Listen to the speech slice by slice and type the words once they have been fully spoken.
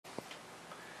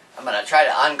I'm going to try to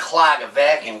unclog a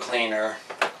vacuum cleaner.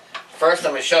 First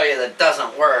I'm going to show you that it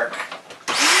doesn't work.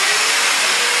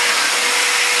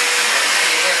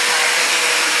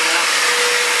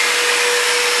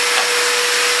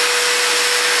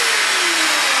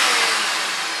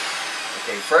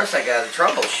 Okay, first I got to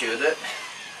troubleshoot it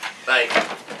by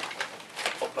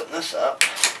opening this up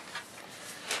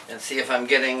and see if I'm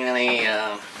getting any,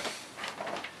 right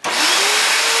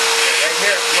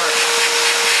here it works.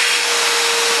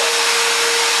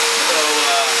 So,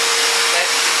 that,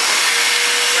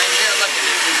 right there, look at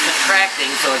it, it's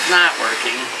contracting, so it's not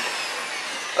working.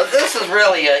 But this is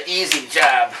really an easy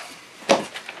job.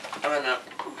 I'm going to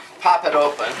pop it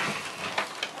open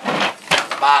at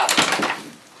the bottom.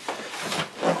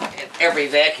 And every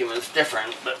vacuum is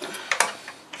different, but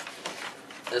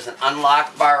there's an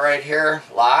unlock bar right here,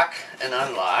 lock and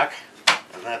unlock,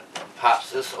 and that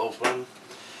pops this open.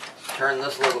 Turn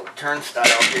this little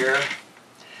turnstile here.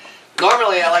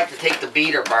 Normally I like to take the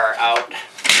beater bar out.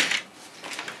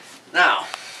 Now,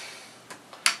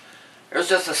 there's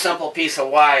just a simple piece of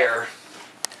wire,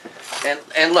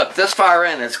 and look, this far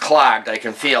end is clogged, I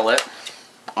can feel it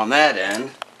on that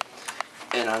end,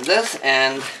 and on this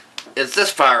end it's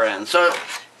this far end, so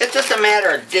it's just a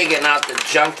matter of digging out the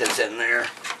junk that's in there.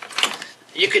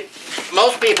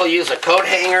 Most people use a coat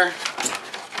hanger,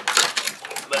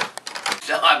 but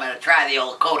so I'm going to try the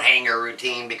old coat hanger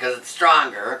routine because it's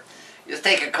stronger. You just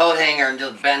take a coat hanger and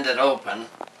just bend it open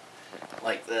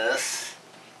like this.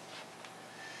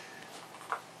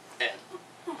 And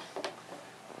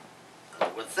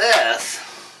with this,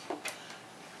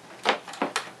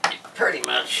 you pretty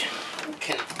much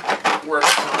can work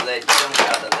some of that junk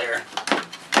out of there.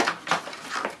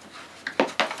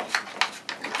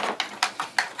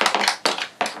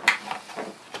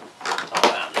 Oh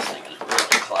wow, this thing is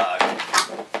really clogged.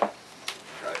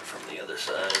 Try it from the other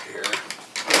side here.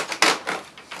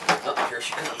 Oh, here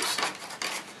she comes.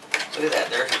 Look at that,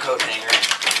 there's the coat hanger.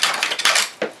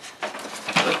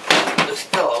 But there's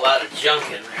still a lot of junk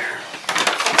in there.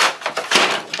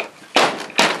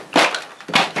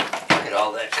 Look at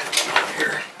all that coming out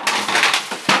here.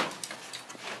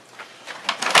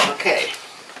 Okay,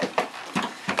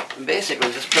 and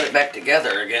basically just put it back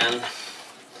together again.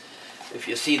 If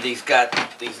you see these got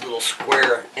these little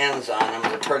square ends on them,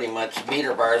 they're pretty much,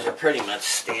 beater bars are pretty much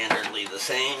standardly the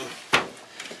same.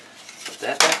 Put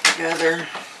that back together.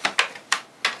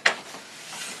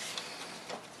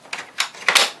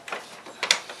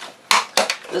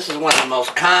 This is one of the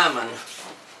most common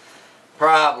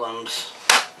problems.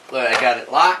 Look, I got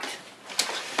it locked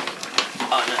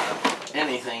on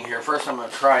anything here. First I'm going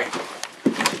to try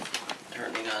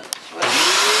turning on the switch.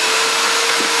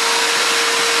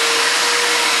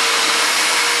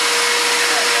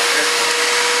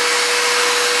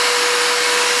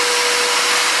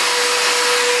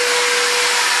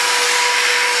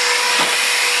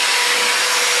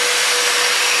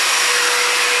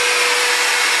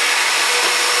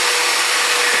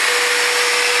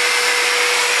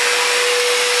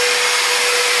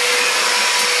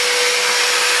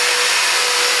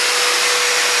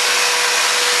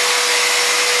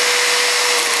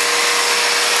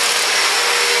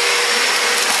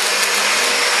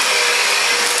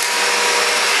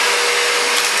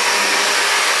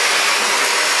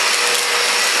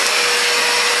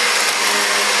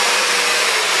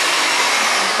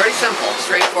 Pretty simple,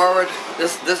 straightforward.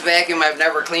 This vacuum I've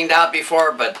never cleaned out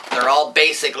before, but they're all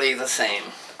basically the same.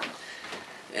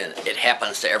 And it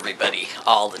happens to everybody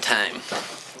all the time.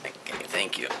 Okay,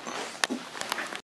 thank you.